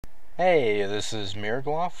Hey, this is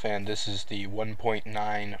mirglof, and this is the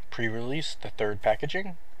 1.9 pre-release, the third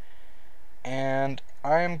packaging. And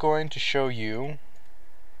I am going to show you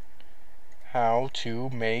how to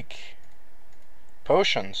make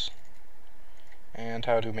potions, and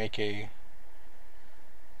how to make a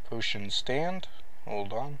potion stand.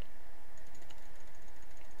 Hold on.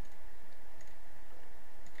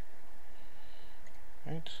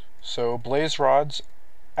 Right. So blaze rods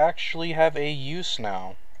actually have a use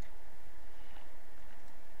now.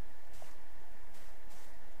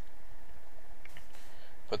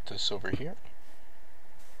 Put this over here,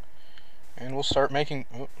 and we'll start making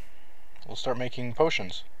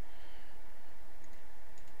potions.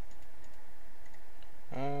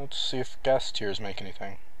 Let's see if gas tiers make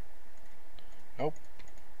anything. Nope.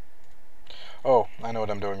 Oh, I know what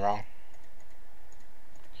I'm doing wrong.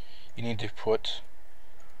 You need to put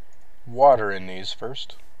water in these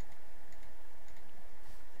first.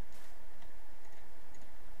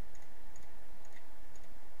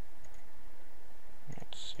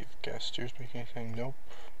 Let's see if gas tiers make anything. Nope.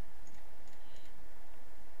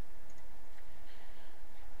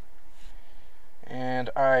 And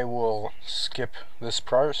I will skip this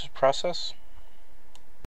process.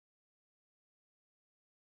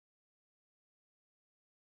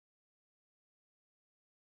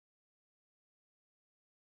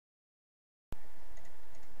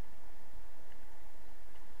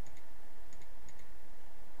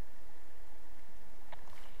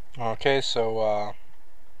 Okay, so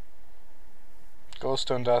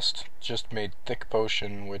glowstone dust just made thick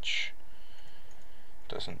potion, which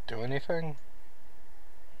doesn't do anything.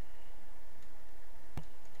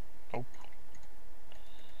 Nope.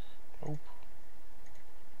 Nope.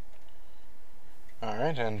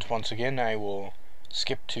 Alright, and once again I will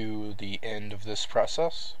skip to the end of this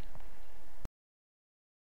process.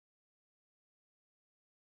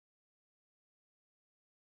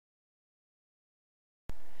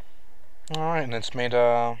 Alright, and it's made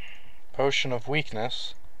a potion of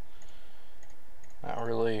weakness. Not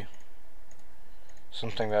really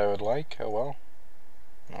something that I would like. Oh well.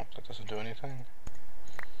 Nope, that doesn't do anything.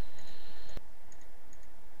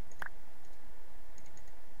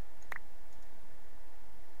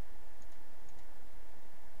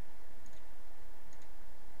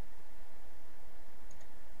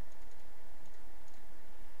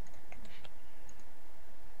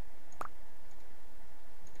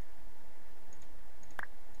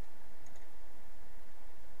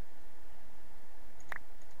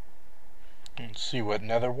 Let's see what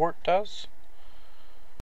nether wart does.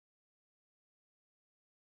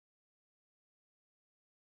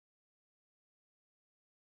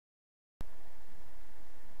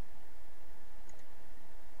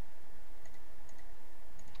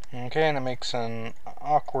 Okay, and it makes an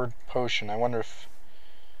awkward potion. I wonder if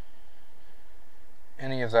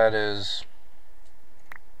any of that is...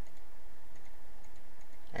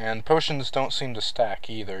 And potions don't seem to stack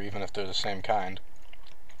either, even if they're the same kind.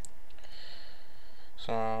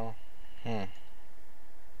 So, well,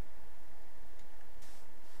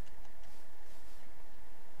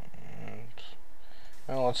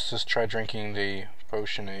 let's just try drinking the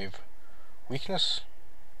potion of weakness.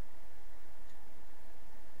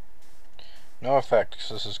 No effect, because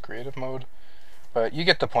this is creative mode. But you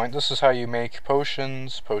get the point. This is how you make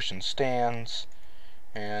potions, potion stands,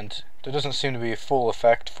 and there doesn't seem to be a full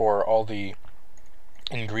effect for all the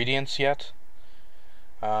ingredients yet.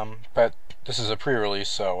 But this is a pre-release,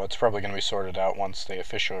 so it's probably going to be sorted out once they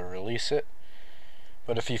officially release it.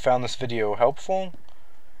 But if you found this video helpful,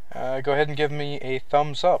 go ahead and give me a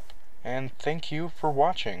thumbs up, and thank you for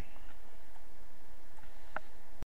watching.